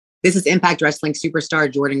This is Impact Wrestling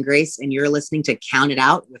superstar Jordan Grace, and you're listening to Count It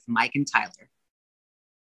Out with Mike and Tyler.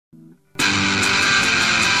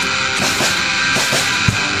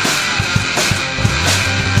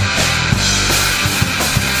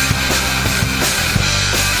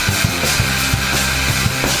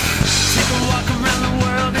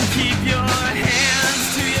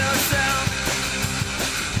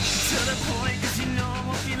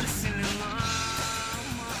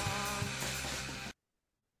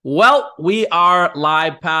 Well, we are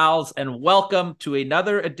live, pals, and welcome to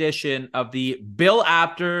another edition of the Bill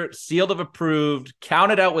Apter Sealed of Approved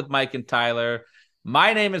Count It Out with Mike and Tyler.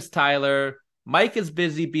 My name is Tyler. Mike is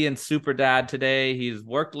busy being super dad today. He's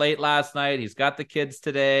worked late last night. He's got the kids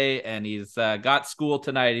today, and he's got school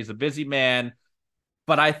tonight. He's a busy man,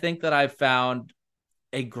 but I think that I've found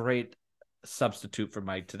a great substitute for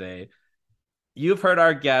Mike today. You've heard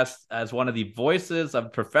our guest as one of the voices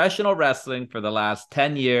of professional wrestling for the last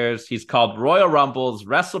 10 years. He's called Royal Rumbles,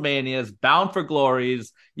 WrestleManias, Bound for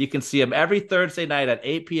Glories. You can see him every Thursday night at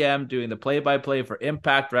 8 p.m. doing the play-by-play for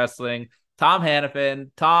Impact Wrestling. Tom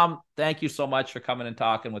Hannafin. Tom, thank you so much for coming and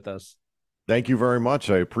talking with us. Thank you very much.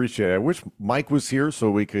 I appreciate it. I wish Mike was here so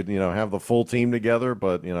we could, have the full team together,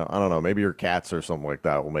 but, I don't know, maybe your cats or something like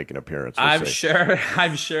that will make an appearance. I'm sure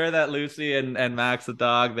that Lucy and Max the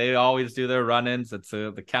dog, they always do their run-ins. It's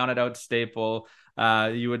the Count It Out staple.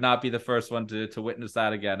 You would not be the first one to witness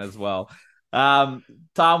that again as well. Tom,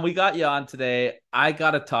 we got you on today. I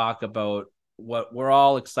got to talk about what we're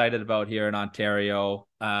all excited about here in Ontario.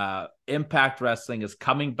 Impact Wrestling is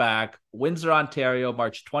coming back. Windsor, Ontario,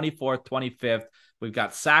 March 24th, 25th. We've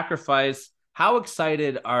got Sacrifice. How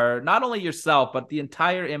excited are not only yourself, but the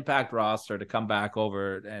entire Impact roster to come back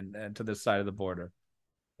over and to this side of the border?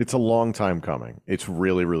 It's a long time coming. It's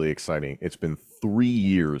really, really exciting. It's been 3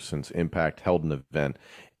 years since Impact held an event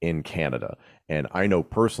in Canada. And I know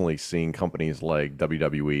personally, seeing companies like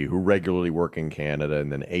WWE, who regularly work in Canada,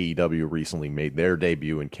 and then AEW recently made their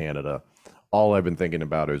debut in Canada, all I've been thinking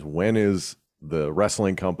about is, when is the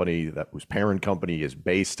wrestling company whose parent company is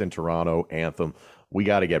based in Toronto, Anthem, we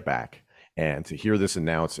got to get back. And to hear this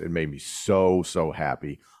announced, it made me so, so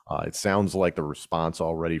happy. It sounds like the response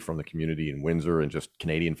already from the community in Windsor and just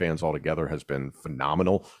Canadian fans altogether has been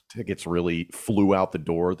phenomenal. Tickets really flew out the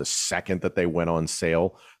door the second that they went on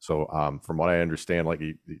sale. So from what I understand,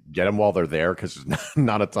 you get them while they're there, because there's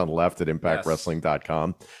not a ton left at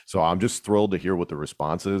impactwrestling.com. So I'm just thrilled to hear what the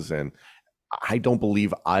response is. And I don't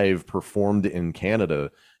believe I've performed in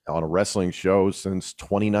Canada on a wrestling show since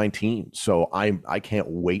 2019. So I can't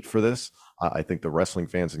wait for this. I think the wrestling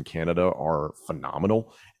fans in Canada are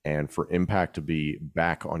phenomenal. And for Impact to be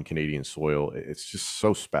back on Canadian soil, it's just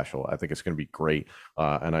so special. I think it's going to be great.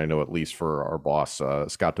 And I know, at least for our boss,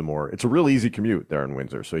 Scott D'Amore, it's a real easy commute there in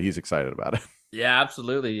Windsor. So he's excited about it. Yeah,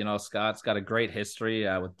 absolutely. Scott's got a great history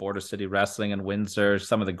with Border City Wrestling in Windsor.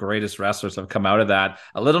 Some of the greatest wrestlers have come out of that.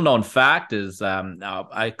 A little known fact is, now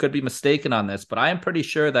I could be mistaken on this, but I am pretty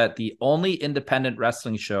sure that the only independent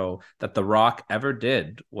wrestling show that The Rock ever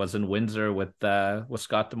did was in Windsor with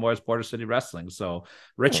Scott D'Amore's Border City Wrestling. So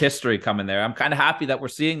rich history coming there. I'm kind of happy that we're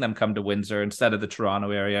seeing them come to Windsor instead of the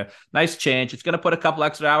Toronto area. Nice change. It's going to put a couple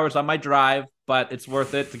extra hours on my drive, but it's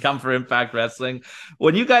worth it to come for Impact Wrestling.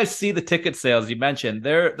 When you guys see the ticket sales you mentioned,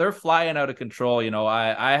 they're flying out of control.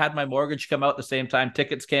 I had my mortgage come out the same time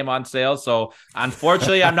tickets came on sale. So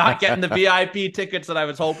unfortunately, I'm not getting the VIP tickets that I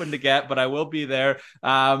was hoping to get, but I will be there.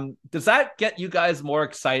 Does that get you guys more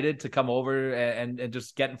excited to come over and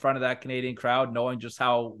just get in front of that Canadian crowd, knowing just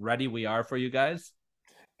how ready we are for you guys?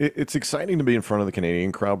 It's exciting to be in front of the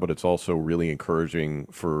Canadian crowd, but it's also really encouraging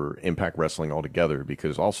for Impact Wrestling altogether,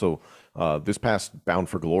 because also this past Bound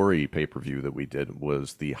for Glory pay-per-view that we did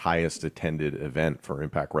was the highest attended event for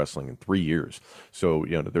Impact Wrestling in 3 years. So,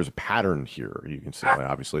 there's a pattern here. You can see,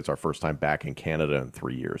 obviously, it's our first time back in Canada in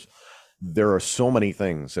 3 years. There are so many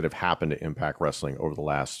things that have happened to Impact Wrestling over the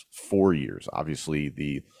last 4 years. Obviously,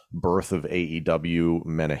 the birth of AEW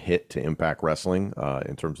meant a hit to Impact Wrestling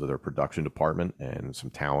in terms of their production department and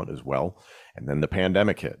some talent as well. And then the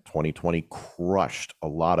pandemic hit. 2020 crushed a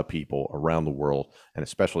lot of people around the world, and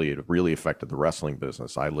especially it really affected the wrestling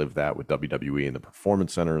business. I lived that with WWE in the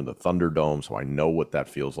Performance Center and the Thunderdome, so I know what that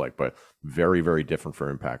feels like, but very, very different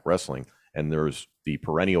for Impact Wrestling. And there's the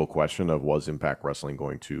perennial question of, was Impact Wrestling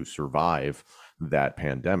going to survive that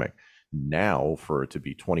pandemic? Now, for it to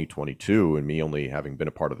be 2022 and me only having been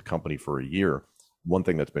a part of the company for a year, one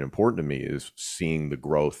thing that's been important to me is seeing the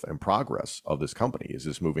growth and progress of this company. Is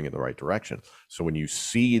this moving in the right direction? So when you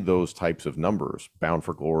see those types of numbers, Bound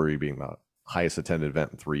for Glory being the highest attended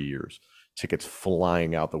event in 3 years, tickets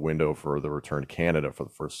flying out the window for the return to Canada for the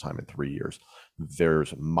first time in 3 years.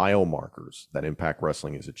 There's mile markers that Impact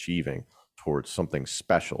Wrestling is achieving towards something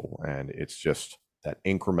special. And it's just that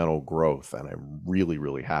incremental growth. And I'm really,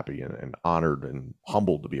 really happy and honored and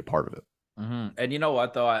humbled to be a part of it. And you know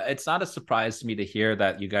what, though? It's not a surprise to me to hear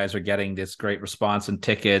that you guys are getting this great response in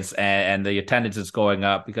tickets and the attendance is going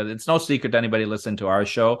up, because it's no secret to anybody listening to our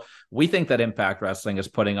show. We think that Impact Wrestling is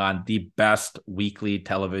putting on the best weekly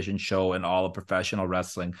television show in all of professional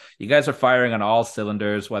wrestling. You guys are firing on all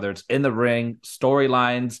cylinders, whether it's in the ring,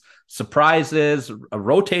 storylines, surprises, a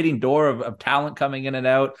rotating door of talent coming in and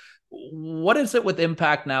out. What is it with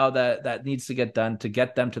Impact now that needs to get done to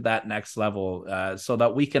get them to that next level, so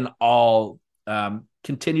that we can all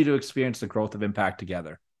continue to experience the growth of Impact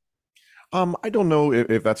together? I don't know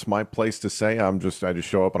if that's my place to say. I just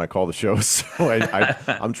show up and I call the show. So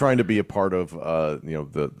I'm trying to be a part of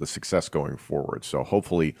the success going forward. So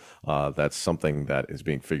hopefully that's something that is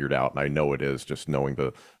being figured out, and I know it is, just knowing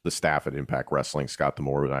the staff at Impact Wrestling, Scott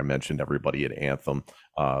D'Amore, that I mentioned, everybody at Anthem,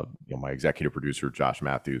 my executive producer Josh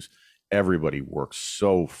Matthews. Everybody works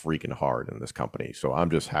so freaking hard in this company. So I'm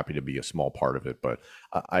just happy to be a small part of it. But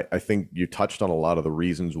I think you touched on a lot of the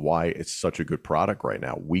reasons why it's such a good product right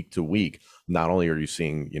now. Week to week, not only are you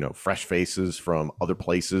seeing, fresh faces from other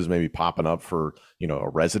places, maybe popping up for, a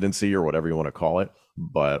residency or whatever you want to call it,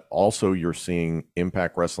 but also you're seeing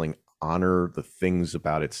Impact Wrestling honor the things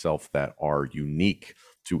about itself that are unique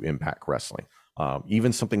to Impact Wrestling.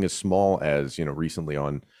 Even something as small as, recently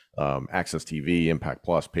on Access TV, Impact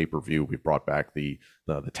Plus, pay-per-view, we brought back the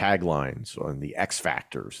taglines and the X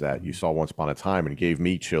factors that you saw once upon a time, and it gave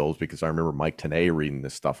me chills because I remember Mike Tenay reading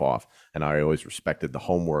this stuff off, and I always respected the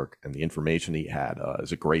homework and the information he had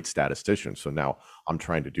as a great statistician. So now I'm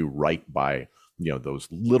trying to do right by those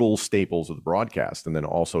little staples of the broadcast. And then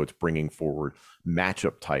also it's bringing forward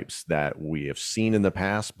matchup types that we have seen in the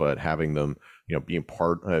past, but having them being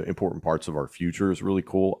important parts of our future is really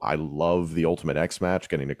cool. I love the Ultimate X match.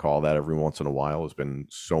 Getting to call that every once in a while has been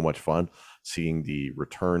so much fun. Seeing the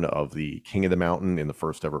return of the King of the Mountain in the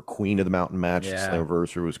first ever Queen of the Mountain match, yeah.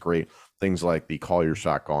 Slammiversary was great. Things like the Call Your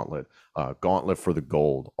Shot Gauntlet, Gauntlet for the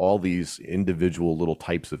Gold, all these individual little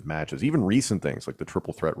types of matches, even recent things like the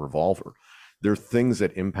Triple Threat Revolver. There are things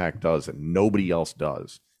that Impact does that nobody else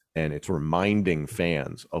does. And it's reminding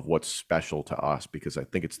fans of what's special to us, because I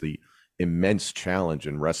think it's the immense challenge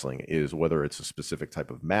in wrestling is, whether it's a specific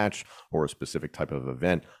type of match or a specific type of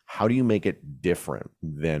event, how do you make it different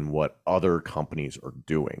than what other companies are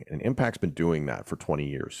doing? And Impact's been doing that for 20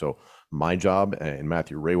 years. So my job and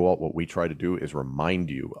Matthew Raywalt, what we try to do is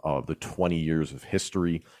remind you of the 20 years of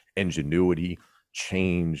history, ingenuity,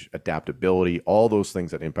 change, adaptability, all those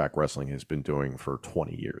things that Impact Wrestling has been doing for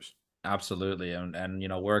 20 years. Absolutely. And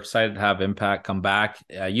we're excited to have Impact come back.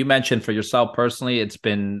 You mentioned for yourself personally, it's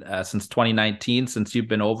been since 2019 since you've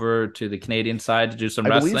been over to the Canadian side to do some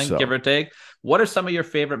wrestling, so. Give or take. What are some of your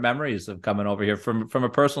favorite memories of coming over here from a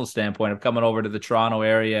personal standpoint, of coming over to the Toronto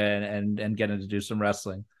area and getting to do some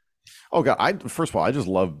wrestling? Oh God! First of all, I just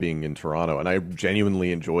love being in Toronto, and I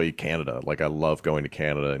genuinely enjoy Canada. Like, I love going to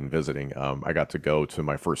Canada and visiting. I got to go to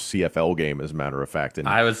my first CFL game, as a matter of fact. And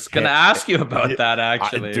I was going to ask you about that,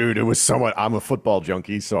 actually. Dude, it was somewhat. I'm a football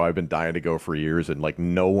junkie, so I've been dying to go for years. And like,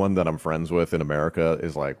 no one that I'm friends with in America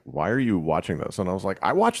is like, "Why are you watching this?" And I was like,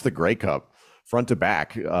 "I watched the Grey Cup front to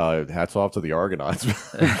back. Hats off to the Argonauts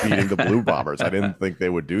beating the Blue Bombers." I didn't think they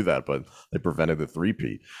would do that, but they prevented the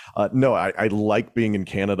three-peat. No, I like being in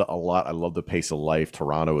Canada a lot. I love the pace of life.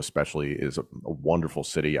 Toronto especially is a wonderful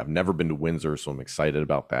city. I've never been to Windsor, so I'm excited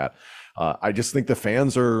about that. I just think the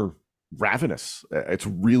fans are ravenous. It's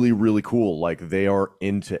really, really cool. Like, they are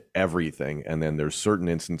into everything. And then there's certain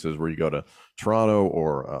instances where you go to Toronto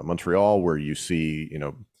or Montreal where you see,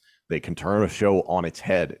 they can turn a show on its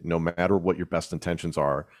head. No matter what your best intentions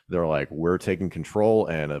are, they're like, we're taking control,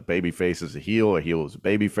 and a baby face is a heel is a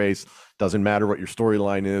baby face. Doesn't matter what your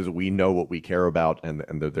storyline is. We know what we care about, and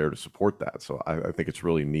they're there to support that. So I think it's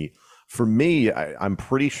really neat. For me, I'm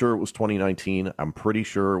pretty sure it was 2019. I'm pretty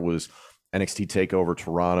sure it was NXT TakeOver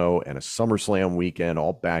Toronto and a SummerSlam weekend,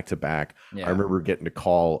 all back to back. I remember getting to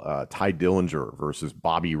call Ty Dillinger versus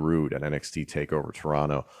Bobby Roode at NXT TakeOver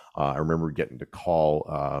Toronto. I remember getting to call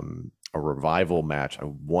a Revival match, I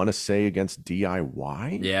want to say against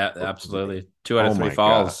DIY. Yeah, absolutely. 2 out of 3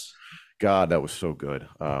 falls. God, that was so good.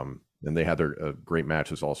 And they had their great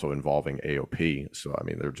matches also involving AOP. So, I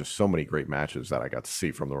mean, there are just so many great matches that I got to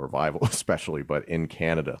see from the Revival, especially. But in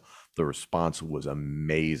Canada, the response was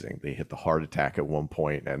amazing. They hit the heart attack at one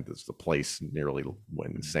point, and the place nearly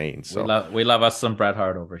went insane. So we love us some Bret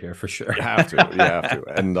Hart over here for sure. You have to. You have to.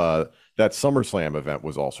 And that SummerSlam event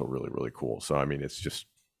was also really, really cool. So, I mean, it's just,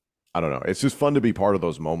 I don't know. It's just fun to be part of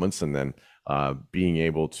those moments, and then being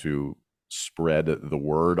able to spread the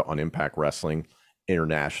word on Impact Wrestling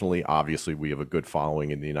internationally. Obviously, we have a good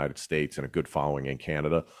following in the United States and a good following in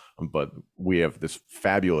Canada, but we have this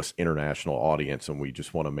fabulous international audience, and we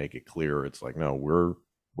just want to make it clear. It's like, no, we're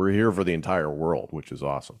here for the entire world, which is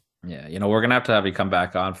awesome. Yeah, we're gonna have you come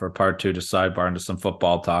back on for part 2 to sidebar into some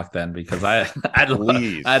football talk then, because I'd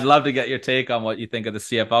love to get your take on what you think of the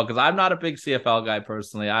CFL, because I'm not a big CFL guy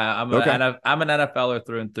personally. I'm an NFLer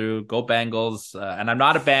through and through. Go Bengals, and I'm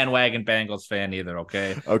not a bandwagon Bengals fan either.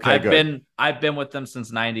 Okay, I've been with them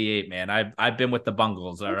since '98, man. I've been with the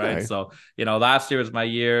Bungles. All right, so last year was my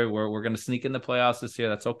year. We're gonna sneak in the playoffs this year.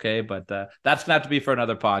 That's okay, but that's gonna have to be for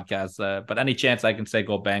another podcast. But any chance I can say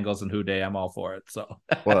go Bengals and Who Dey, I'm all for it. So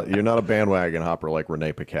well. You're not a bandwagon hopper like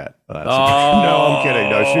Renee Paquette. No, I'm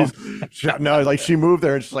kidding. No, she moved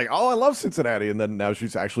there and she's like, oh, I love Cincinnati, and then now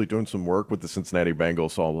she's actually doing some work with the Cincinnati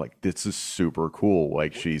Bengals. So I'm like, this is super cool.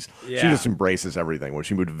 Like she just embraces everything. When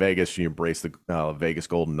she moved to Vegas, she embraced the Vegas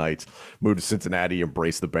Golden Knights. Moved to Cincinnati,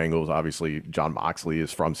 embraced the Bengals. Obviously, John Moxley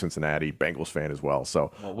is from Cincinnati, Bengals fan as well.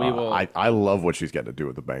 So I love what she's getting to do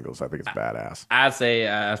with the Bengals. I think it's badass. As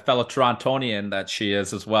a fellow Torontonian that she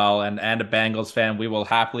is as well, and a Bengals fan, we will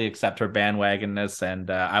happily accept her bandwagonness, and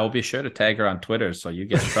I will be sure to tag her on Twitter so you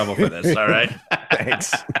get in trouble for this. All right.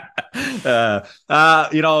 Thanks.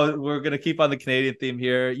 We're going to keep on the Canadian theme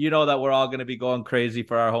here. That we're all going to be going crazy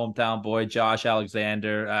for our hometown boy, Josh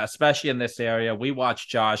Alexander, especially in this area. We watched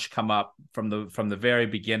Josh come up from the very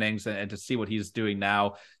beginnings, and to see what he's doing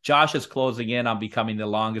now. Josh is closing in on becoming the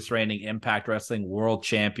longest reigning Impact Wrestling world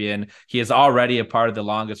champion. He is already a part of the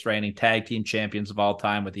longest reigning tag team champions of all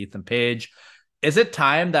time with Ethan Page. Is it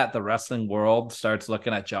time that the wrestling world starts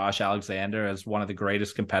looking at Josh Alexander as one of the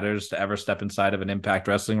greatest competitors to ever step inside of an Impact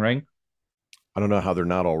Wrestling ring? I don't know how they're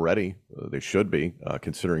not already. They should be,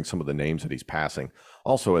 considering some of the names that he's passing.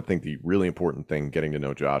 Also, I think the really important thing getting to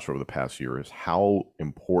know Josh over the past year is how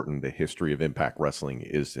important the history of Impact Wrestling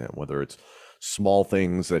is to him, whether it's small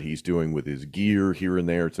things that he's doing with his gear here and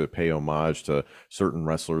there to pay homage to certain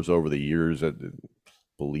wrestlers over the years.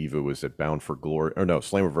 Believe it was at Bound for Glory, or no,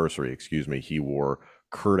 Slammiversary, excuse me. He wore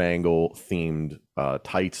Kurt Angle themed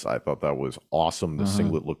tights. I thought that was awesome. The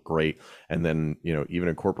singlet looked great. And then, even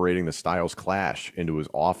incorporating the Styles Clash into his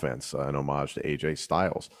offense, an homage to AJ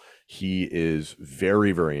Styles. He is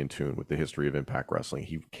very, very in tune with the history of Impact Wrestling.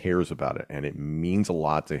 He cares about it, and it means a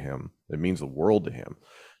lot to him. It means the world to him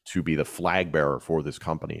to be the flag bearer for this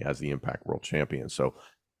company as the Impact World Champion. So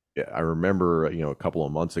I remember, a couple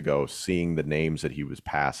of months ago seeing the names that he was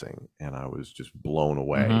passing, and I was just blown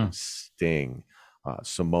away. Sting,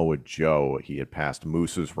 Samoa Joe. He had passed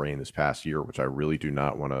Moose's reign this past year, which I really do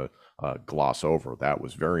not want to gloss over. That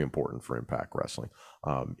was very important for Impact Wrestling.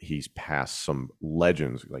 He's passed some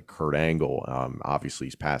legends like Kurt Angle. Obviously,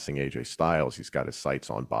 he's passing AJ Styles. He's got his sights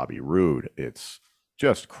on Bobby Roode. It's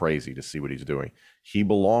just crazy to see what he's doing. He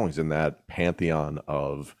belongs in that pantheon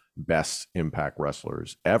of best Impact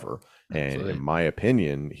wrestlers ever. And in my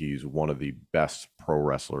opinion, he's one of the best pro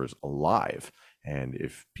wrestlers alive. And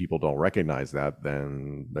if people don't recognize that,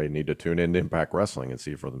 then they need to tune into Impact Wrestling and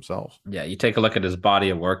see it for themselves. Yeah, you take a look at his body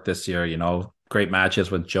of work this year, great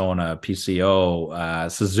matches with Jonah,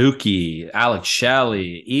 PCO, Suzuki, Alex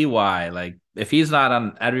Shelley, EY. Like, if he's not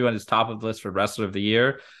on everyone's top of the list for Wrestler of the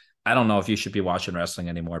Year, I don't know if you should be watching wrestling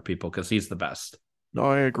anymore, people, because he's the best. No,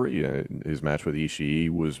 I agree. His match with Ishii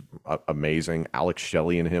was amazing. Alex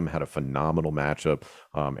Shelley and him had a phenomenal matchup.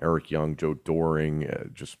 Eric Young, Joe Doring,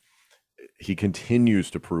 he continues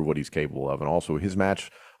to prove what he's capable of. And also his match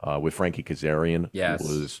with Frankie Kazarian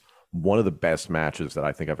was one of the best matches that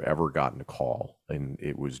I think I've ever gotten to call. And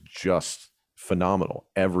it was just phenomenal.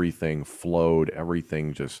 Everything flowed.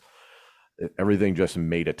 Everything just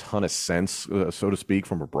made a ton of sense, so to speak,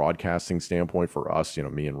 from a broadcasting standpoint for us,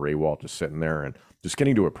 me and Ray Walt just sitting there and just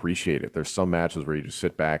getting to appreciate it. There's some matches where you just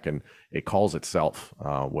sit back and it calls itself,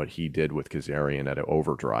 what he did with Kazarian at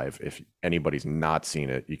Overdrive. If anybody's not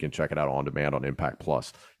seen it, you can check it out on demand on Impact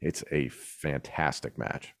Plus. It's a fantastic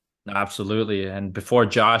match. Absolutely. And before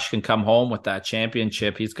Josh can come home with that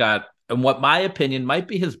championship, he's got, in what my opinion might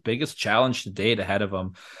be his biggest challenge to date ahead of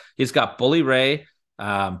him. He's got Bully Ray.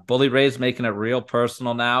 Bully Ray's making it real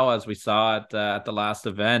personal now, as we saw at the last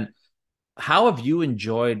event. how have you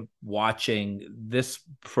enjoyed watching this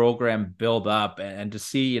program build up and to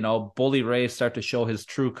see, Bully Ray start to show his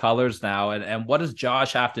true colors now? And what does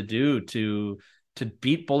Josh have to do to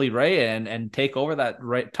beat Bully Ray and take over that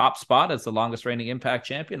top spot as the longest reigning Impact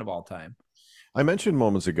champion of all time? I mentioned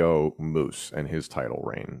moments ago Moose and his title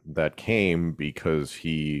reign. That came because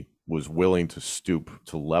he was willing to stoop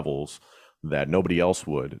to levels that nobody else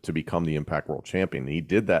would to become the Impact World Champion. He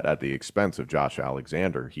did that at the expense of Josh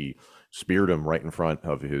Alexander. He speared him right in front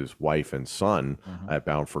of his wife and son at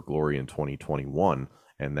Bound for Glory in 2021.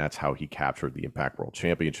 And that's how he captured the Impact World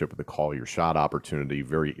Championship with the call your shot opportunity,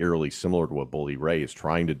 very eerily similar to what Bully Ray is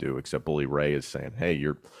trying to do, except Bully Ray is saying, hey,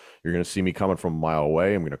 you're going to see me coming from a mile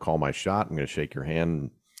away. I'm going to call my shot. I'm going to shake your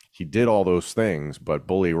hand. He did all those things, but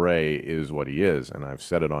Bully Ray is what he is. And I've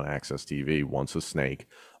said it on Access TV, once a snake,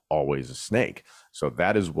 always a snake. So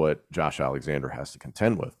that is what Josh Alexander has to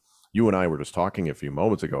contend with. You and I were just talking a few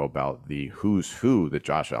moments ago about the who's who that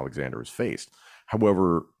Josh Alexander has faced.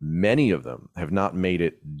 However, many of them have not made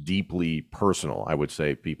it deeply personal. I would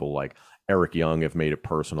say people like Eric Young have made it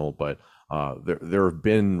personal, but there have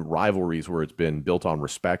been rivalries where it's been built on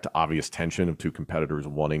respect, obvious tension of two competitors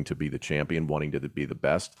wanting to be the champion, wanting to be the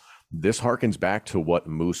best. This harkens back to what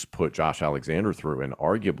Moose put Josh Alexander through, and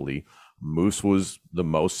arguably Moose was the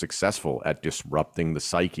most successful at disrupting the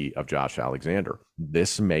psyche of Josh Alexander.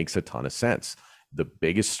 This makes a ton of sense. The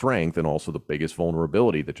biggest strength and also the biggest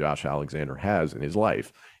vulnerability that Josh Alexander has in his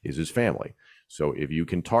life is his family. So if you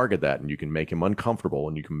can target that and you can make him uncomfortable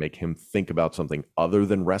and you can make him think about something other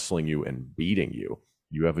than wrestling you and beating you,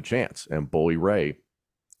 you have a chance. And Bully Ray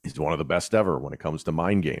is one of the best ever when it comes to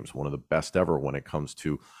mind games, one of the best ever when it comes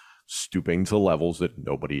to stooping to levels that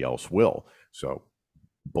nobody else will. So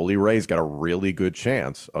Bully Ray's got a really good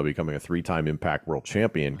chance of becoming a 3-time Impact World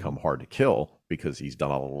Champion come Hard to Kill, because he's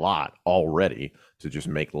done a lot already to just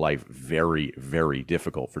make life very, very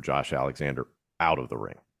difficult for Josh Alexander out of the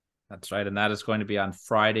ring. That's right. And that is going to be on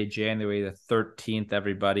Friday, January the 13th,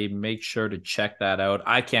 everybody. Make sure to check that out.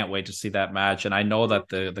 I can't wait to see that match. And I know that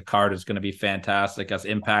the card is going to be fantastic, as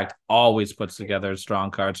Impact always puts together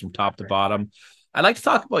strong cards from top to bottom. I'd like to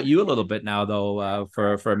talk about you a little bit now, though,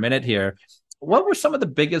 for a minute here. What were some of the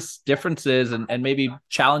biggest differences and maybe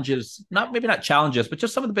challenges, maybe not challenges, but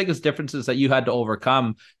just some of the biggest differences that you had to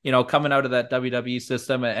overcome, coming out of that WWE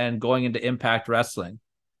system and going into Impact Wrestling?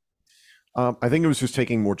 I think it was just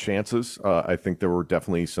taking more chances. I think there were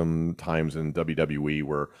definitely some times in WWE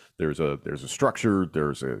where there's a structure,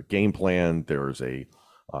 there's a game plan, there's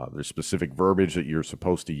specific verbiage that you're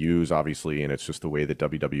supposed to use, obviously, and it's just the way that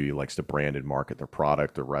WWE likes to brand and market their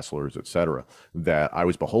product, their wrestlers, etc., that I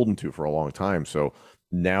was beholden to for a long time. So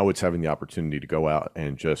now it's having the opportunity to go out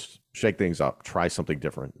and just shake things up, try something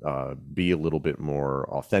different, be a little bit more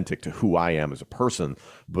authentic to who I am as a person,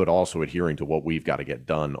 but also adhering to what we've got to get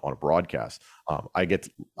done on a broadcast. I get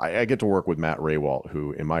to work with Matt Raywalt,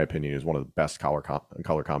 who, in my opinion, is one of the best color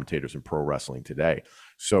commentators in pro wrestling today.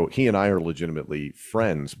 So he and I are legitimately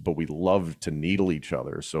friends, but we love to needle each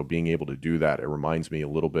other. So being able to do that, it reminds me a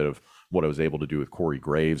little bit of what I was able to do with Corey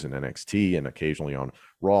Graves in NXT and occasionally on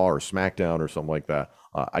Raw or SmackDown or something like that.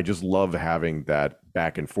 I just love having that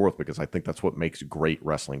back and forth, because I think that's what makes great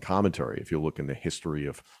wrestling commentary. If you look in the history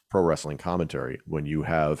of pro wrestling commentary, when you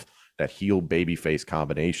have that heel babyface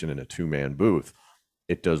combination in a two-man booth,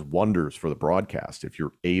 it does wonders for the broadcast. If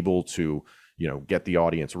you're able to, get the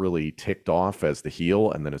audience really ticked off as the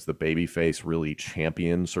heel, and then as the babyface really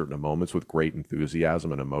champion certain moments with great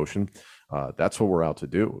enthusiasm and emotion, that's what we're out to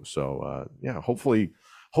do. So hopefully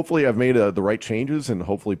I've made the right changes, and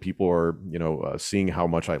hopefully people are, seeing how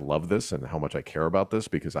much I love this and how much I care about this,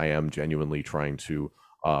 because I am genuinely trying to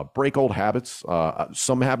break old habits.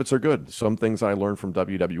 Some habits are good. Some things I learned from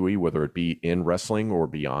WWE, whether it be in wrestling or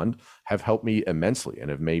beyond, have helped me immensely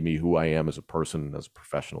and have made me who I am as a person, as a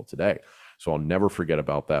professional today. So I'll never forget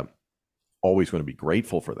about that. Always going to be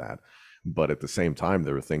grateful for that. But at the same time,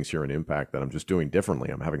 there are things here in Impact that I'm just doing differently.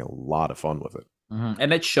 I'm having a lot of fun with it. Mm-hmm.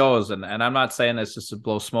 And it shows. And I'm not saying this just to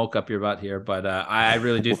blow smoke up your butt here, but I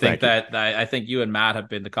really do think that I think you and Matt have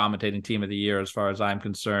been the commentating team of the year as far as I'm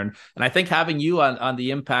concerned. And I think having you on the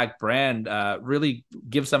Impact brand really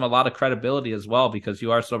gives them a lot of credibility as well, because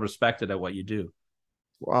you are so respected at what you do.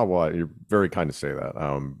 Well, you're very kind to say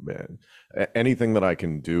that. Anything that I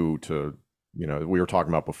can do to, we were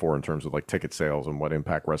talking about before in terms of like ticket sales and what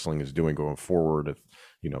Impact Wrestling is doing going forward, if,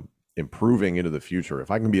 improving into the future.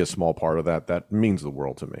 If I can be a small part of that, that means the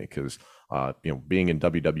world to me, because, being in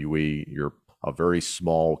WWE, you're a very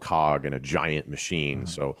small cog in a giant machine. Mm-hmm.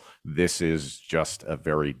 So this is just a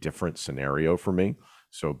very different scenario for me.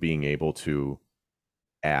 So being able to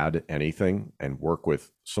add anything and work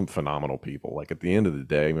with some phenomenal people. Like at the end of the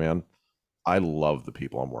day, man, I love the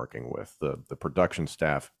people I'm working with. The production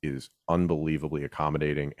staff is unbelievably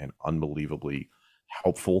accommodating and unbelievably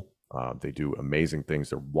helpful. They do amazing things.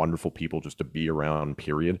 They're wonderful people just to be around,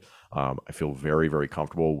 period. I feel very, very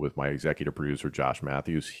comfortable with my executive producer, Josh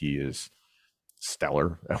Matthews. He is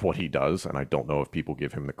stellar at what he does, and I don't know if people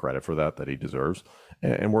give him the credit for that he deserves.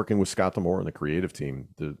 And working with Scott D'Amore and the creative team,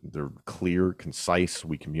 they're clear, concise.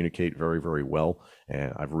 We communicate very, very well,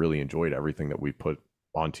 and I've really enjoyed everything that we put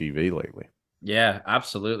on TV lately. Yeah,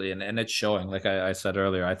 absolutely. And it's showing. Like I said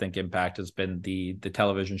earlier, I think Impact has been the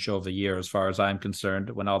television show of the year as far as I'm concerned.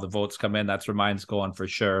 When all the votes come in, that's where mine's going for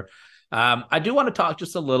sure. I do want to talk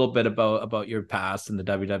just a little bit about your past in the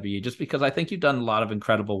WWE, just because I think you've done a lot of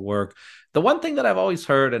incredible work. The one thing that I've always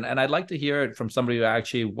heard, and I'd like to hear it from somebody who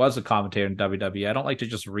actually was a commentator in WWE. I don't like to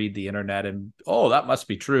just read the internet and, oh, that must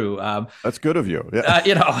be true. That's good of you. Yeah.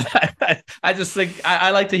 I just think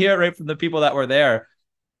I like to hear it right from the people that were there.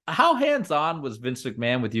 How hands-on was Vince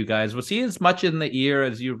McMahon with you guys? Was he as much in the ear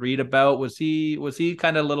as you read about? Was he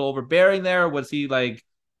kind of a little overbearing there? Was he like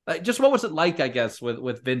just what was it like, I guess,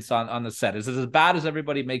 with Vince on the set? Is it as bad as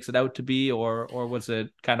everybody makes it out to be, or was it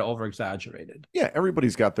kind of over-exaggerated? Yeah,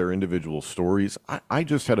 everybody's got their individual stories. I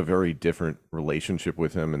just had a very different relationship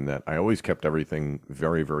with him in that I always kept everything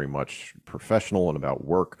very, very much professional and about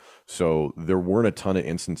work. So there weren't a ton of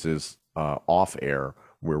instances off air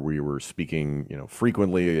where we were speaking,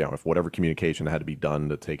 frequently, if whatever communication had to be done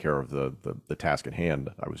to take care of the task at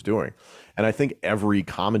hand I was doing. And I think every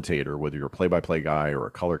commentator, whether you're a play-by-play guy or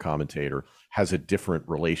a color commentator, has a different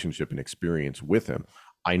relationship and experience with him.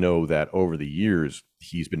 I know that over the years,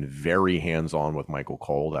 he's been very hands-on with Michael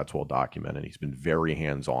Cole. That's well documented. He's been very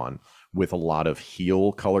hands-on with a lot of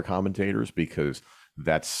heel color commentators because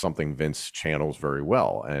that's something Vince channels very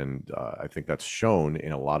well. And I think that's shown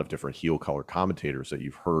in a lot of different heel color commentators that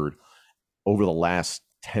you've heard over the last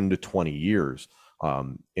 10 to 20 years,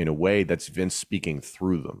 in a way that's Vince speaking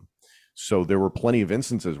through them. So there were plenty of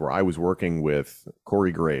instances where I was working with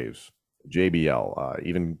Corey Graves, JBL,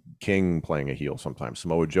 even King playing a heel sometimes,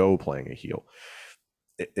 Samoa Joe playing a heel.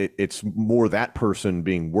 It's more that person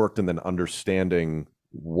being worked and then understanding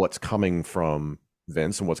what's coming from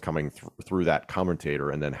Vince and what's coming through that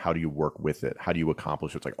commentator, and then how do you work with it? How do you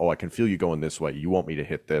accomplish it? It's like, oh, I can feel you going this way. You want me to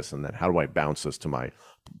hit this, and then how do I bounce this to my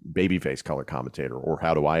babyface color commentator, or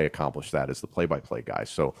how do I accomplish that as the play-by-play guy?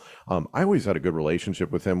 So I always had a good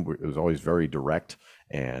relationship with him. It was always very direct,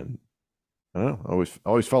 and I don't know, I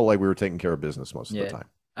always felt like we were taking care of business most of the time.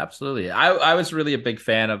 Absolutely. I was really a big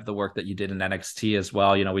fan of the work that you did in NXT as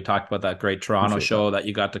well. We talked about that great Toronto show that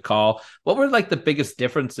you got to call. What were like the biggest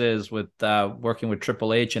differences with working with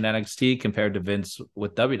Triple H and NXT compared to Vince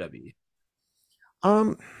with WWE?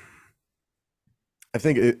 I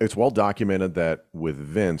think it's well documented that with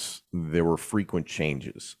Vince, there were frequent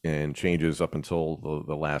changes up until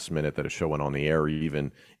the last minute that a show went on the air,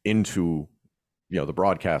 even into the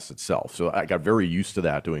broadcast itself. So I got very used to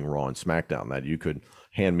that doing Raw and SmackDown, that you could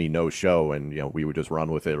hand me no show and we would just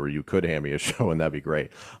run with it, or you could hand me a show and that'd be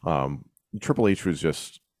great. Triple H was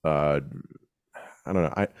just I don't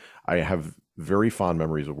know, I have very fond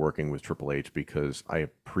memories of working with Triple H because I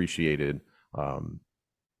appreciated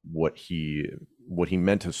what he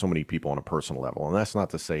meant to so many people on a personal level. And that's not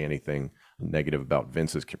to say anything negative about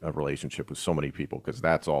Vince's relationship with so many people, because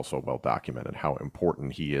that's also well documented how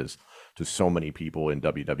important he is to so many people in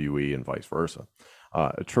WWE and vice versa.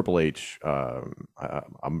 Triple H,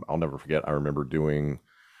 I'll never forget. I remember doing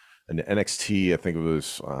an NXT, I think it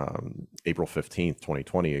was April 15th,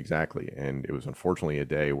 2020 exactly. And it was unfortunately a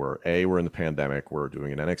day where we're in the pandemic, we're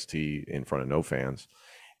doing an NXT in front of no fans.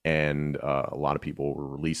 And a lot of people were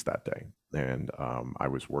released that day. And I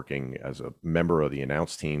was working as a member of the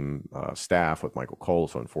announce team staff with Michael Cole.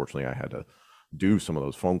 So unfortunately, I had to do some of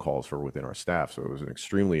those phone calls for within our staff. So it was an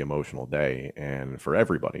extremely emotional day, and for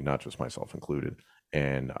everybody, not just myself included.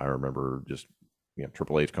 And I remember just,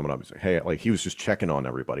 Triple H coming up and saying, hey, like he was just checking on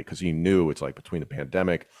everybody because he knew it's like between the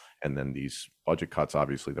pandemic and then these budget cuts,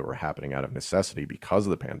 obviously, that were happening out of necessity because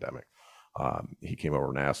of the pandemic. He came over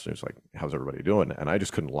and asked, and he was like, how's everybody doing? And I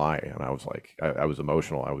just couldn't lie. And I was like, I was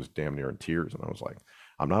emotional. I was damn near in tears. And I was like,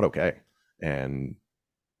 I'm not okay. And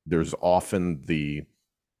there's often the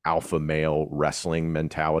alpha male wrestling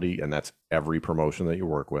mentality, and that's every promotion that you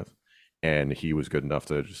work with. And he was good enough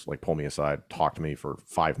to just like pull me aside, talk to me for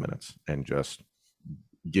 5 minutes, and just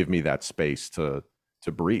give me that space to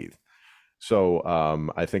breathe. So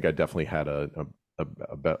I think I definitely had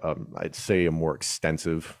I'd say a more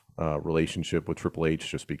extensive relationship with Triple H,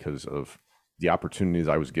 just because of the opportunities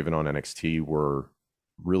I was given on NXT were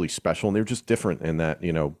really special, and they're just different in that,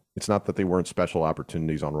 it's not that they weren't special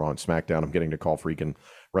opportunities on Raw and SmackDown. I'm getting to call freaking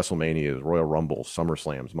WrestleManias, Royal Rumbles,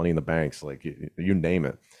 SummerSlams, Money in the Banks, like you name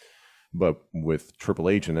it. But with Triple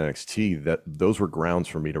H and NXT, those were grounds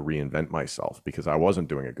for me to reinvent myself because I wasn't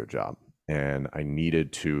doing a good job and I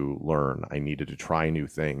needed to learn. I needed to try new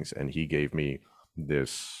things, and he gave me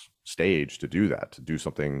this stage to do that, to do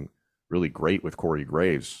something really great with Corey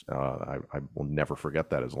Graves. I will never forget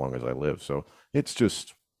that as long as I live. So it's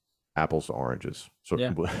just apples to oranges. So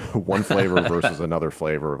yeah. One flavor versus another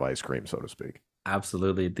flavor of ice cream, so to speak.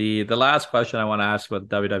 Absolutely. The last question I want to ask about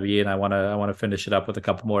WWE, and I want to finish it up with a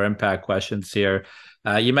couple more Impact questions here.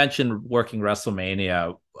 You mentioned working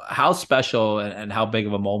WrestleMania. How special and how big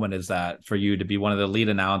of a moment is that for you to be one of the lead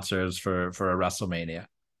announcers for a WrestleMania?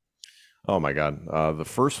 Oh my God. The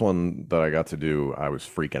first one that I got to do, I was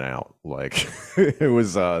freaking out. Like it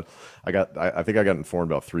was, I think I got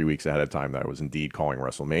informed about 3 weeks ahead of time that I was indeed calling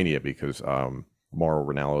WrestleMania because Mauro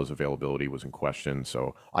Ranallo's availability was in question.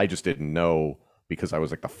 So I just didn't know because I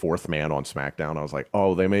was like the fourth man on SmackDown. I was like,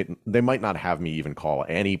 oh, they might not have me even call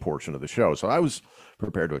any portion of the show. So I was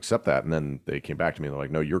prepared to accept that. And then they came back to me and they're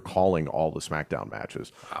like, no, you're calling all the SmackDown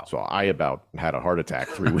matches. Wow. So I about had a heart attack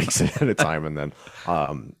 3 weeks ahead of time. And then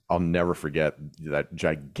I'll never forget that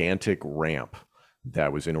gigantic ramp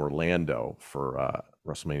that was in Orlando for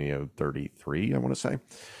WrestleMania 33, I want to say.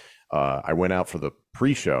 I went out for the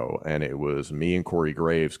pre-show and it was me and Corey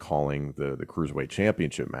Graves calling the Cruiserweight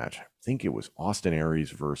Championship match. I think it was Austin Aries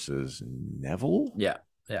versus Neville. Yeah.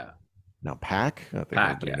 Now Pac, I think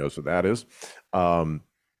everybody knows what that is.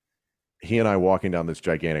 He and I walking down this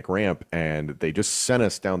gigantic ramp, and they just sent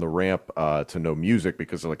us down the ramp to no music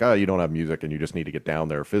because they're like, oh, you don't have music and you just need to get down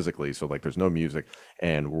there physically. So like there's no music.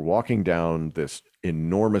 And we're walking down this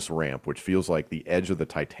enormous ramp, which feels like the edge of the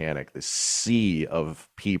Titanic, this sea of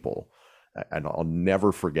people. And I'll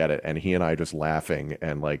never forget it. And he and I just laughing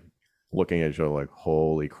and like looking at each other like,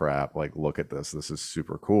 holy crap, like, look at this. This is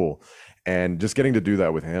super cool. And just getting to do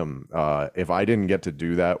that with him. If I didn't get to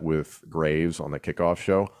do that with Graves on the kickoff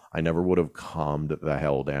show, I never would have calmed the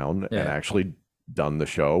hell down and actually done the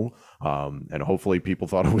show. And hopefully people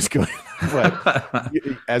thought it was good. But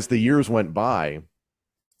as the years went by,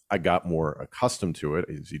 I got more accustomed to it,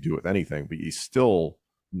 as you do with anything, but you still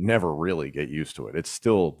never really get used to it. It's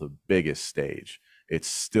still the biggest stage. It's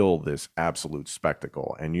still this absolute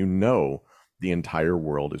spectacle. And the entire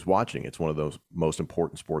world is watching. It's one of those most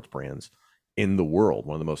important sports brands in the world,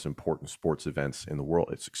 one of the most important sports events in the world.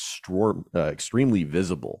 It's extremely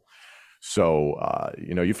visible. So,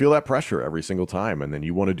 you feel that pressure every single time. And then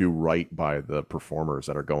you want to do right by the performers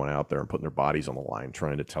that are going out there and putting their bodies on the line,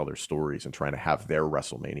 trying to tell their stories and trying to have their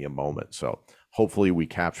WrestleMania moment. So hopefully we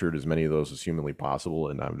captured as many of those as humanly possible.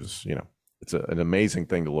 And I'm just, it's an amazing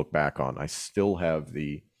thing to look back on. I still have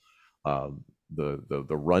the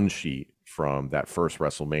run sheet from that first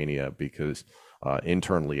WrestleMania because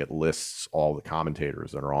internally it lists all the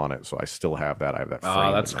commentators that are on it. So I still have that. I have that.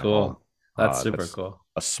 Oh, that's cool. That's super cool.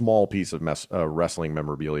 A small piece of wrestling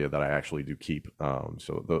memorabilia that I actually do keep.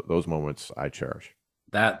 So those moments I cherish.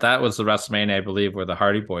 That was the WrestleMania, I believe, where the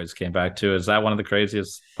Hardy Boys came back too. Is that one of the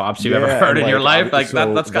craziest pops you've ever heard in your life? Like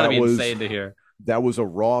that's gotta be insane to hear. That was a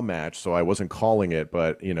Raw match, so I wasn't calling it,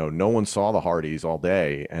 but no one saw the Hardys all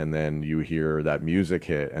day, and then you hear that music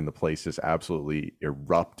hit, and the place just absolutely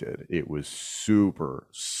erupted. It was super,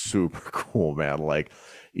 super cool, man. Like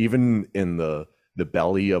even in the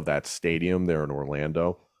belly of that stadium there in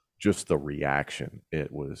Orlando, just the reaction,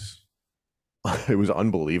 it was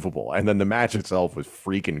unbelievable. And then the match itself was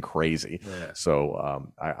freaking crazy. Yeah. So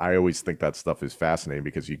I always think that stuff is fascinating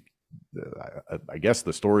because I guess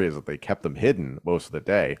the story is that they kept them hidden most of the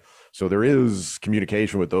day. So there is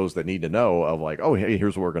communication with those that need to know of like, oh, hey,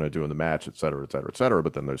 here's what we're going to do in the match, et cetera, et cetera, et cetera.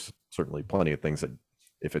 But then there's certainly plenty of things that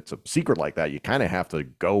if it's a secret like that, you kind of have to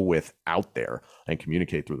go with out there and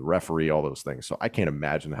communicate through the referee, all those things. So I can't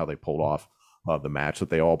imagine how they pulled off the match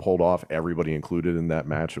that they all pulled off, everybody included in that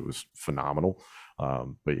match. It was phenomenal.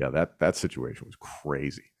 But yeah, that situation was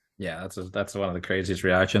crazy. Yeah, that's one of the craziest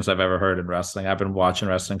reactions I've ever heard in wrestling. I've been watching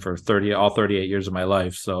wrestling for all 38 years of my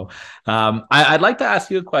life. So I'd like to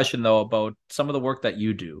ask you a question, though, about some of the work that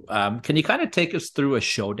you do. Can you kind of take us through a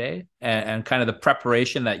show day and kind of the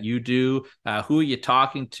preparation that you do? Who are you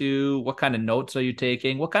talking to? What kind of notes are you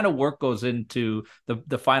taking? What kind of work goes into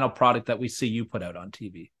the final product that we see you put out on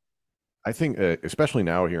TV? I think, especially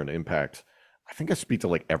now here in Impact, I think I speak to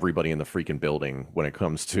like everybody in the freaking building when it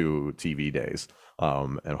comes to TV days.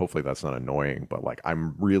 And hopefully that's not annoying, but like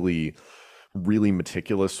I'm really, really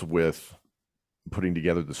meticulous with putting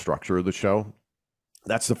together the structure of the show.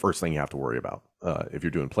 That's the first thing you have to worry about. if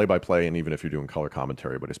you're doing play-by-play and even if you're doing color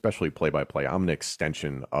commentary, but especially play-by-play, I'm an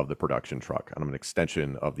extension of the production truck. And I'm an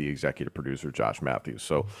extension of the executive producer, Josh Matthews.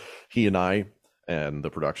 So he and I and the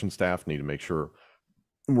production staff need to make sure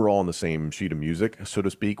we're all on the same sheet of music, so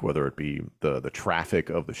to speak, whether it be the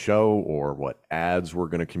traffic of the show or what ads we're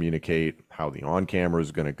going to communicate, how the on-camera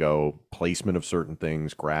is going to go, placement of certain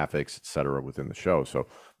things, graphics, etc. within the show. So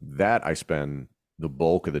that I spend the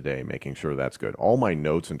bulk of the day making sure that's good. All my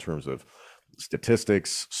notes in terms of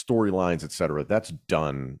statistics, storylines, etc., that's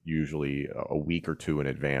done usually a week or two in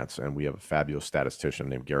advance. And we have a fabulous statistician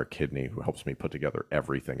named Garrett Kidney who helps me put together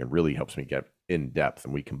everything and really helps me get in depth.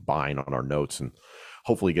 And we combine on our notes and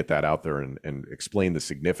hopefully get that out there and explain the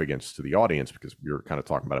significance to the audience, because we were kind of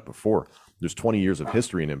talking about it before. There's 20 years of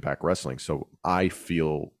history in Impact Wrestling. So I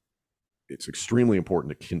feel it's extremely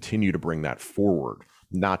important to continue to bring that forward,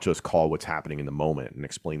 not just call what's happening in the moment and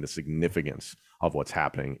explain the significance of what's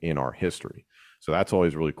happening in our history. So that's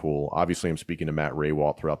always really cool. Obviously, I'm speaking to Matt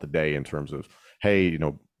Raywalt throughout the day in terms of, hey,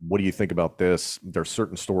 what do you think about this? There's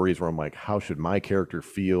certain stories where I'm like, how should my character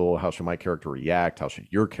feel? How should my character react? How should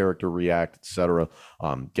your character react, etc.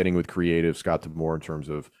 Getting with creative, Scott DeMore, in terms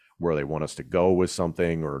of where they want us to go with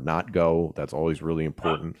something or not go. That's always really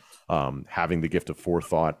important. Having the gift of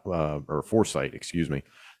forethought or foresight,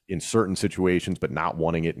 in certain situations, but not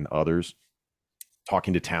wanting it in others.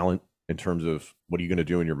 Talking to talent in terms of what are you going to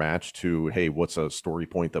do in your match to, hey, what's a story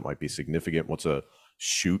point that might be significant? What's a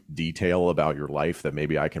shoot detail about your life that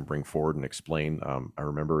maybe I can bring forward and explain? I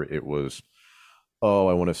remember it was, I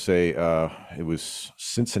want to say it was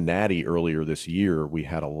Cincinnati earlier this year. We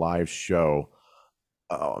had a live show.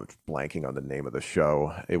 I'm blanking on the name of the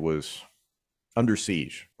show. It was Under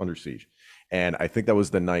Siege. And I think that was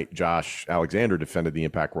the night Josh Alexander defended the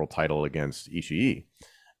Impact World title against Ishii.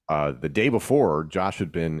 The day before, Josh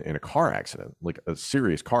had been in a car accident, like a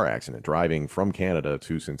serious car accident, driving from Canada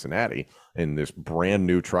to Cincinnati in this brand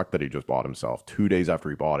new truck that he just bought himself. 2 days after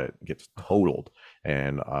he bought it, it gets totaled.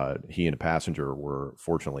 And he and a passenger were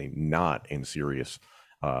fortunately not in serious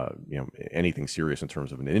anything serious in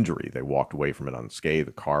terms of an injury. They walked away from it unscathed.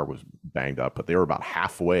 The car was banged up, but they were about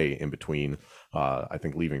halfway in between, I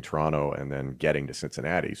think, leaving Toronto and then getting to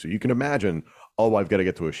Cincinnati. So you can imagine, I've got to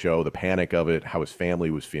get to a show, the panic of it, how his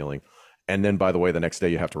family was feeling. And then, by the way, the next day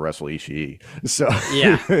you have to wrestle Ishii. So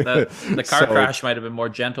yeah, the car crash might have been more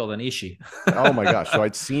gentle than Ishii. Oh my gosh! So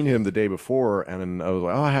I'd seen him the day before, and I was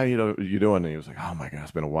like, "Oh, how you doing?" And he was like, "Oh my God,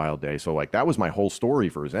 it's been a wild day." So like that was my whole story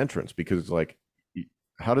for his entrance, because like,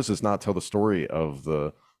 how does this not tell the story of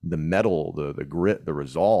the mettle, the grit, the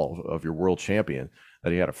resolve of your world champion,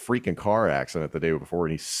 that he had a freaking car accident the day before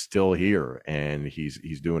and he's still here and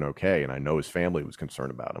he's doing okay. And I know his family was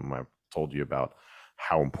concerned about him. I told you about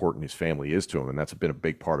how important his family is to him, and that's been a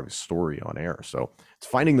big part of his story on air. So it's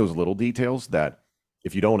finding those little details that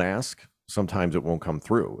if you don't ask, sometimes it won't come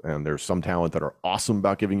through. And there's some talent that are awesome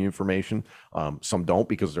about giving you information. Some don't,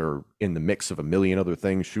 because they're in the mix of a million other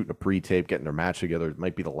things, shooting a pre-tape, getting their match together. It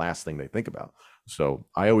might be the last thing they think about. So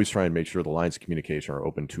I always try and make sure the lines of communication are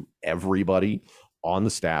open to everybody on the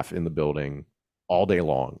staff in the building all day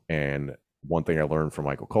long. And one thing I learned from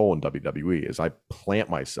Michael Cole in WWE is I plant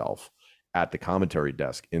myself at the commentary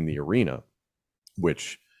desk in the arena,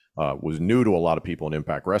 which was new to a lot of people in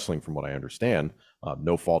Impact Wrestling, from what I understand.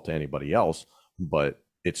 No fault to anybody else, but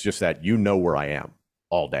it's just that where I am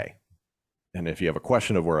all day. And if you have a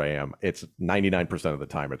question of where I am, it's 99% of the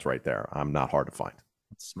time it's right there. I'm not hard to find.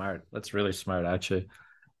 That's smart. That's really smart, actually.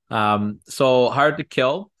 So Hard to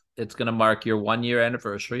Kill, it's going to mark your 1 year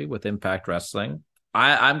anniversary with Impact Wrestling.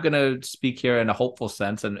 I'm going to speak here in a hopeful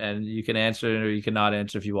sense, and you can answer or you cannot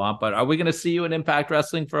answer if you want, but are we going to see you in Impact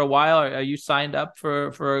Wrestling for a while? Are you signed up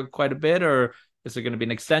for quite a bit, or is there going to be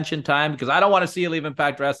an extension time? Because I don't want to see you leave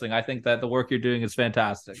Impact Wrestling. I think that the work you're doing is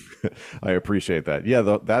fantastic. I appreciate that. Yeah,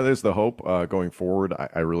 that is the hope going forward.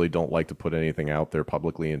 I really don't like to put anything out there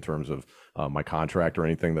publicly in terms of my contract or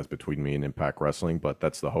anything. That's between me and Impact Wrestling, but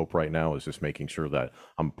that's the hope right now, is just making sure that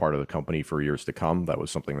I'm part of the company for years to come. That was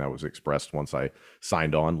something that was expressed once I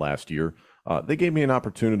signed on last year. They gave me an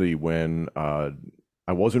opportunity when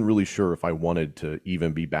I wasn't really sure if I wanted to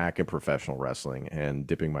even be back in professional wrestling, and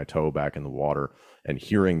dipping my toe back in the water and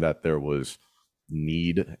hearing that there was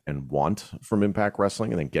need and want from Impact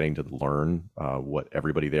Wrestling, and then getting to learn what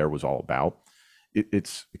everybody there was all about.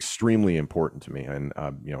 It's extremely important to me. And,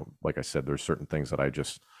 like I said, there's certain things that I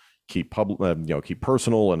just keep public, keep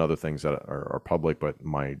personal, and other things that are public. But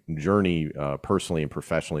my journey personally and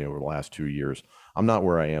professionally over the last 2 years, I'm not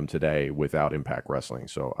where I am today without Impact Wrestling.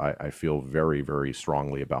 So I feel very, very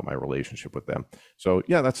strongly about my relationship with them. So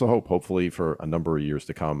yeah, that's the hope, hopefully for a number of years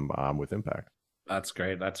to come with Impact. That's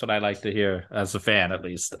great. That's what I like to hear as a fan, at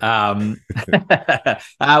least. With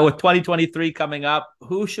 2023 coming up,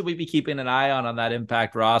 who should we be keeping an eye on that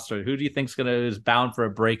Impact roster? Who do you think is bound for a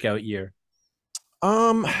breakout year?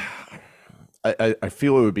 Um, I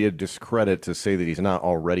feel it would be a discredit to say that he's not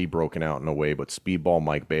already broken out in a way, but Speedball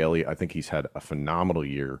Mike Bailey, I think he's had a phenomenal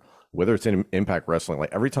year. Whether it's in Impact Wrestling,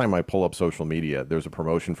 like every time I pull up social media, there's a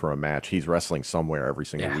promotion for a match. He's wrestling somewhere every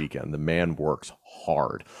single weekend. The man works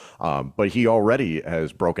hard, but he already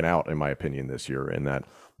has broken out, in my opinion, this year. In that,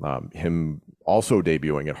 him also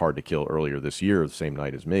debuting at Hard to Kill earlier this year, the same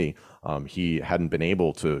night as me, he hadn't been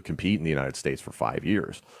able to compete in the United States for 5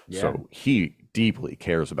 years. Yeah. So he deeply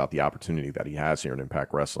cares about the opportunity that he has here in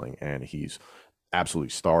Impact Wrestling, and he's absolutely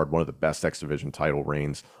starred one of the best X Division title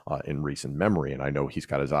reigns in recent memory. And I know he's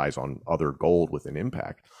got his eyes on other gold within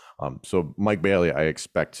Impact. So Mike Bailey, I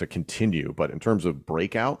expect to continue. But in terms of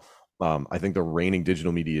breakout, I think the reigning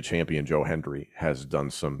digital media champion, Joe Hendry, has done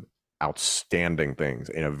some outstanding things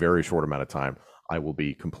in a very short amount of time. I will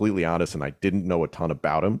be completely honest, and I didn't know a ton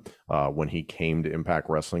about him when he came to Impact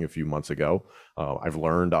Wrestling a few months ago. I've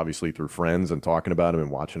learned, obviously, through friends and talking about him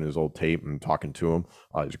and watching his old tape and talking to him.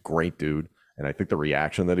 He's a great dude. And I think the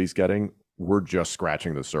reaction that he's getting, we're just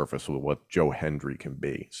scratching the surface with what Joe Hendry can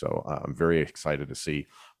be. So I'm very excited to see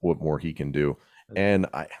what more he can do. And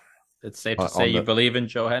it's safe to say you believe in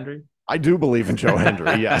Joe Hendry? I do believe in Joe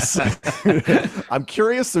Hendry, yes. I'm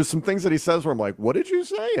curious. There's some things that he says where I'm like, what did you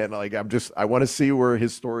say? And like, I want to see where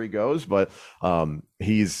his story goes, but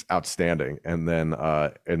he's outstanding. And then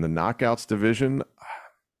in the Knockouts division,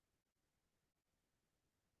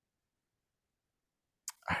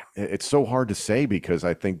 it's so hard to say because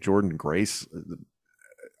I think Jordynne Grace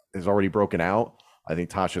has already broken out. I think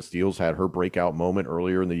Tasha Steelz had her breakout moment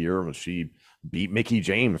earlier in the year when she beat Mickie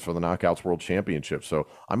James for the Knockouts World Championship. So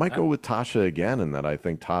I might go with Tasha again, in that I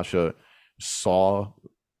think Tasha saw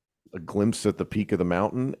a glimpse at the peak of the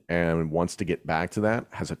mountain and wants to get back to that,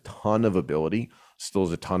 has a ton of ability, still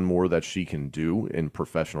has a ton more that she can do in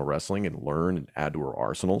professional wrestling and learn and add to her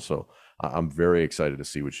arsenal. So I'm very excited to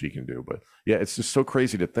see what she can do. But yeah, it's just so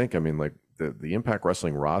crazy to think. I mean, like the Impact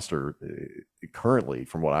Wrestling roster currently,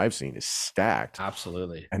 from what I've seen, is stacked.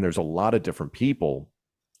 Absolutely. And there's a lot of different people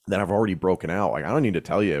that have already broken out. Like, I don't need to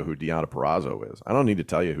tell you who Deonna Purrazzo is. I don't need to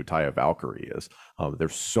tell you who Taya Valkyrie is.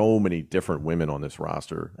 There's so many different women on this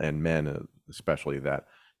roster, and men especially, that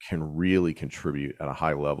can really contribute at a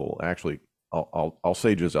high level. Actually, I'll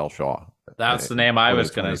say Giselle Shaw. That's the name I was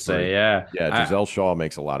going to say. Yeah. Giselle Shaw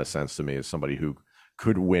makes a lot of sense to me as somebody who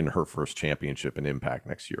could win her first championship in Impact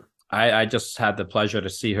next year. I just had the pleasure to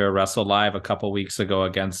see her wrestle live a couple weeks ago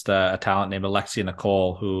against a talent named Alexia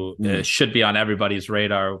Nicole, who should be on everybody's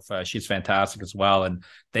radar. She's fantastic as well. And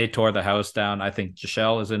they tore the house down. I think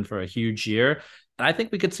Giselle is in for a huge year. And I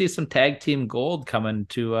think we could see some tag team gold coming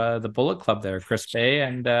to the Bullet Club there, Chris Bay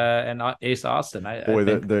and Ace Austin. I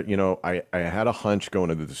had a hunch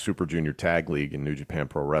going into the Super Junior Tag League in New Japan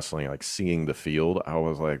Pro Wrestling, like seeing the field, I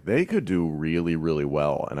was like, they could do really, really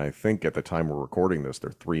well. And I think at the time we're recording this,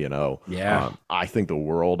 they're 3-0. Yeah. I think the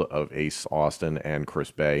world of Ace Austin and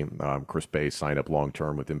Chris Bay. Chris Bay signed up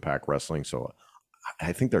long-term with Impact Wrestling. So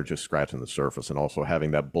I think they're just scratching the surface, and also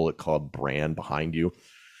having that Bullet Club brand behind you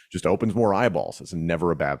just opens more eyeballs. It's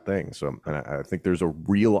never a bad thing. So I think there's a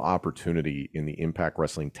real opportunity in the Impact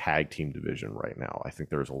Wrestling tag team division right now. I think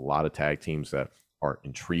there's a lot of tag teams that are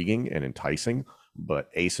intriguing and enticing, but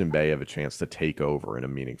Ace and Bay have a chance to take over in a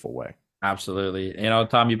meaningful way. Absolutely.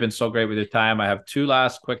 Tom, you've been so great with your time. I have two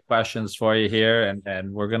last quick questions for you here,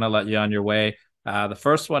 and we're going to let you on your way. The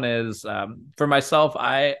first one is, for myself,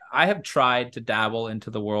 I have tried to dabble into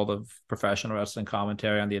the world of professional wrestling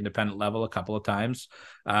commentary on the independent level a couple of times.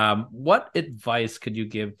 What advice could you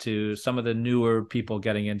give to some of the newer people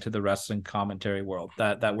getting into the wrestling commentary world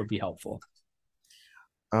that would be helpful?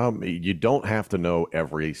 You don't have to know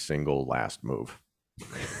every single last move.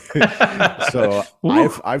 So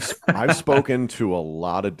I've spoken to a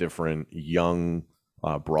lot of different young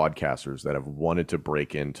broadcasters that have wanted to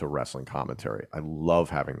break into wrestling commentary. I love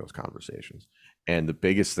having those conversations. And the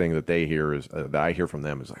biggest thing that they hear is that I hear from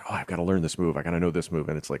them is like, oh, I've got to learn this move. I got to know this move.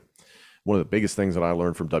 And it's like, one of the biggest things that I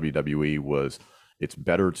learned from WWE was it's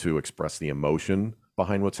better to express the emotion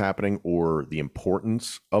behind what's happening, or the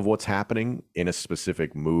importance of what's happening in a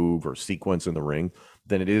specific move or sequence in the ring,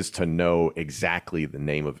 than it is to know exactly the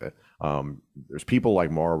name of it. There's people like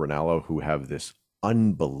Mauro Ranallo who have this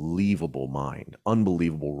unbelievable mind,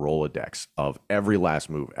 unbelievable Rolodex of every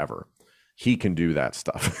last move ever. He can do that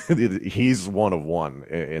stuff. He's one of one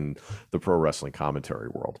in the pro wrestling commentary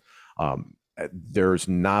world. There's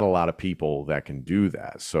not a lot of people that can do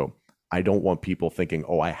that. So I don't want people thinking,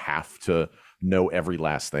 oh, I have to know every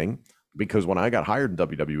last thing. Because when I got hired in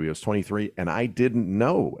WWE, I was 23 and I didn't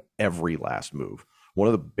know every last move. One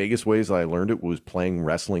of the biggest ways I learned it was playing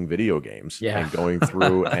wrestling video games and going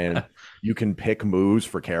through, and you can pick moves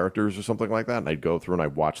for characters or something like that. And I'd go through and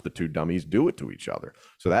I'd watch the two dummies do it to each other.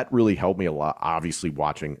 So that really helped me a lot. Obviously,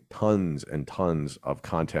 watching tons and tons of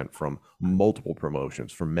content from multiple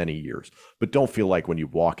promotions for many years. But don't feel like when you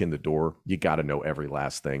walk in the door, you got to know every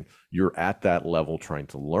last thing. You're at that level trying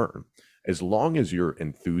to learn. As long as your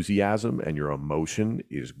enthusiasm and your emotion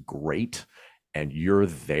is great and you're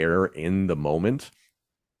there in the moment,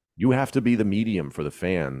 you have to be the medium for the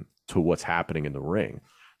fan to what's happening in the ring.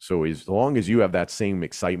 So as long as you have that same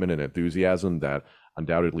excitement and enthusiasm that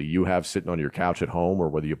undoubtedly you have sitting on your couch at home, or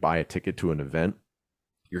whether you buy a ticket to an event,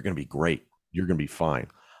 you're going to be great. You're going to be fine.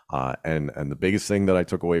 And the biggest thing that I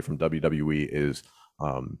took away from WWE is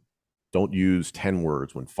don't use 10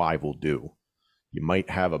 words when 5 will do. You might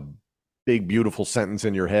have a big, beautiful sentence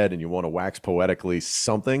in your head and you want to wax poetically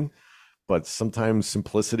something, but sometimes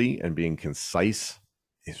simplicity and being concise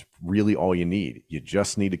is really all you need. You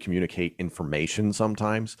just need to communicate information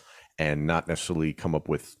sometimes and not necessarily come up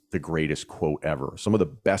with the greatest quote ever. Some of the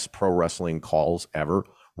best pro wrestling calls ever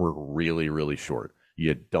were really, really short.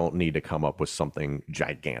 You don't need to come up with something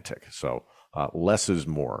gigantic. So less is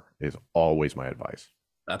more is always my advice.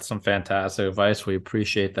 That's some fantastic advice. We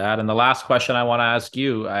appreciate that. And the last question I want to ask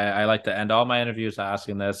you, I like to end all my interviews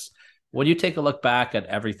asking this. When you take a look back at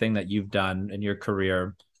everything that you've done in your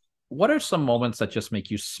career, what are some moments that just make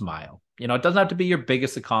you smile? You know, it doesn't have to be your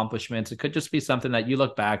biggest accomplishments. It could just be something that you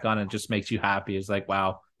look back on and just makes you happy. It's like,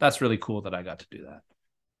 wow, that's really cool that I got to do that.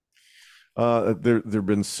 There've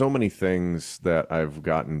been so many things that I've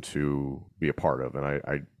gotten to be a part of, and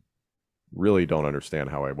I really don't understand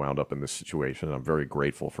how I wound up in this situation. I'm very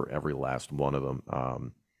grateful for every last one of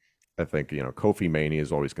them. I think, Kofi Mania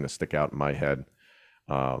is always going to stick out in my head.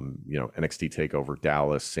 NXT TakeOver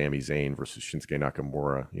Dallas, Sami Zayn versus Shinsuke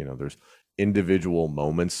Nakamura. There's individual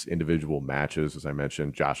moments, individual matches, as I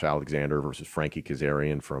mentioned, Josh Alexander versus Frankie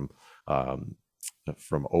Kazarian from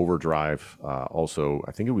Overdrive. Also,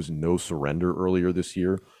 I think it was No Surrender earlier this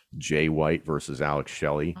year, Jay White versus Alex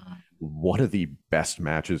Shelley. One of the best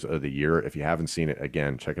matches of the year. If you haven't seen it,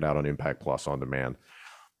 again, check it out on Impact Plus on demand.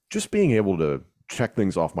 Just being able to check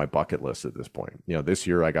things off my bucket list at this point. This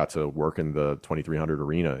year I got to work in the 2300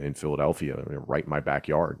 Arena in Philadelphia, right in my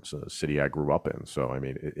backyard. It's a city I grew up in. So,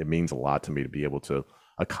 it means a lot to me to be able to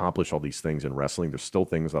accomplish all these things in wrestling. There's still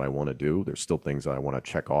things that I want to do. There's still things that I want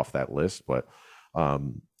to check off that list. But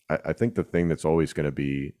I think the thing that's always going to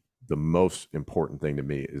be the most important thing to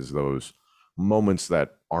me is those moments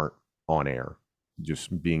that aren't on air.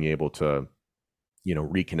 Just being able to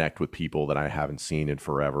reconnect with people that I haven't seen in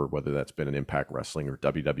forever, whether that's been in Impact Wrestling or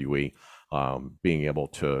WWE, being able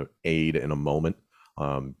to aid in a moment,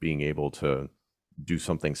 being able to do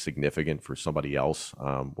something significant for somebody else,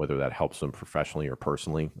 whether that helps them professionally or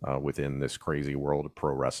personally within this crazy world of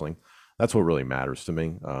pro wrestling. That's what really matters to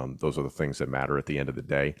me. Those are the things that matter at the end of the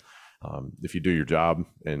day. If you do your job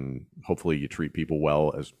and hopefully you treat people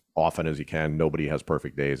well as often as you can, nobody has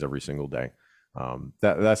perfect days every single day.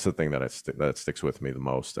 That's the thing that sticks with me the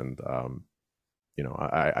most. And,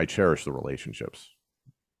 I cherish the relationships.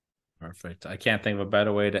 Perfect. I can't think of a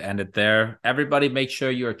better way to end it there. Everybody make sure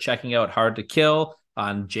you are checking out Hard to Kill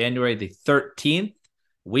on January the 13th.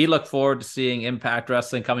 We look forward to seeing Impact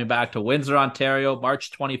Wrestling coming back to Windsor, Ontario,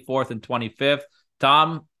 March 24th and 25th.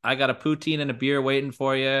 Tom, I got a poutine and a beer waiting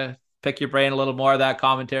for you. Pick your brain a little more of that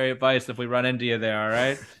commentary advice if we run into you there, all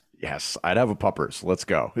right? Yes, I'd have a puppers. Let's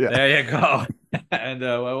go. Yeah. There you go. And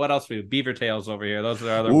what else for you? Beaver tails over here. Those are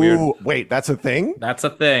other weird. Wait, that's a thing? That's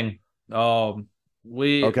a thing.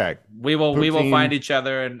 We will find each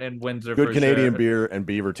other in Windsor. Good Canadian beer and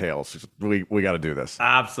beaver tails. We got to do this.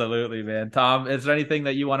 Absolutely, man. Tom, is there anything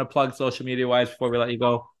that you want to plug social media wise before we let you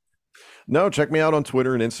go? No, check me out on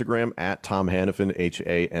Twitter and Instagram at Tom Hannifan,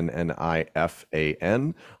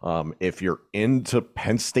 HANNIFAN. If you're into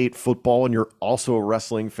Penn State football and you're also a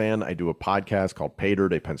wrestling fan, I do a podcast called Pay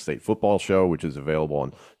Dirt, a Penn State football show, which is available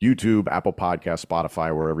on YouTube, Apple Podcasts,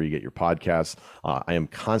 Spotify, wherever you get your podcasts. I am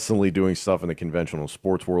constantly doing stuff in the conventional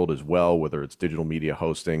sports world as well, whether it's digital media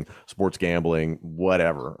hosting, sports gambling,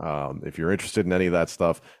 whatever. If you're interested in any of that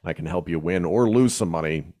stuff, I can help you win or lose some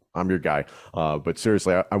money. I'm your guy. But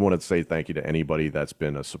seriously, I want to say thank you to anybody that's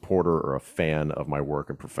been a supporter or a fan of my work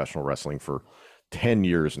in professional wrestling for 10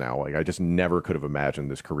 years now. Like, I just never could have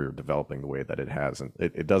imagined this career developing the way that it has. And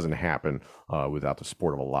it doesn't happen without the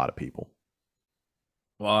support of a lot of people.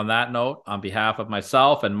 Well, on that note, on behalf of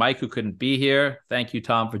myself and Mike, who couldn't be here, thank you,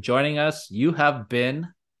 Tom, for joining us. You have been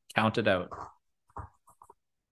counted out.